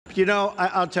You know,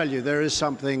 I'll tell you, there is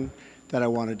something that I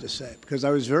wanted to say, because I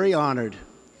was very honored,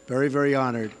 very, very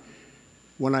honored,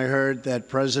 when I heard that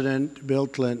President Bill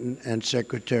Clinton and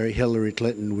Secretary Hillary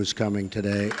Clinton was coming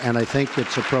today, and I think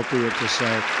it's appropriate to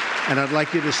say, and I'd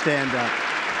like you to stand up.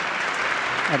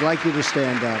 I'd like you to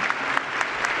stand up.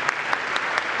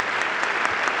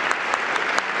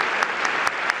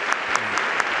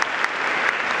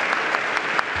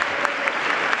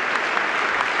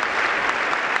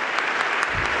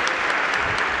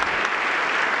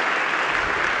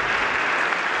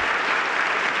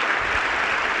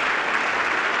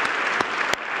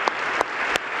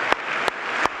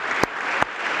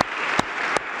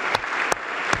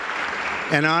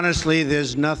 And honestly,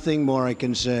 there's nothing more I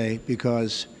can say,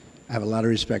 because I have a lot of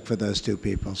respect for those two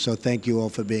people. So thank you all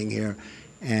for being here.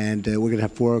 And we're going to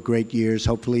have 4 great years,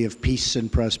 hopefully, of peace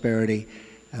and prosperity.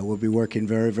 We'll be working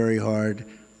very, very hard.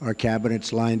 Our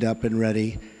cabinet's lined up and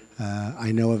ready.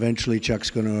 I know eventually Chuck's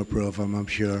going to approve them, I'm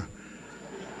sure.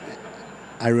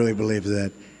 I really believe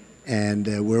that.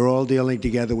 And we're all dealing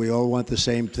together. We all want the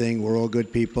same thing. We're all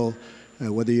good people.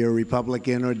 Whether you're a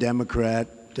Republican or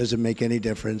Democrat, doesn't make any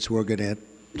difference. We're going to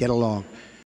get along.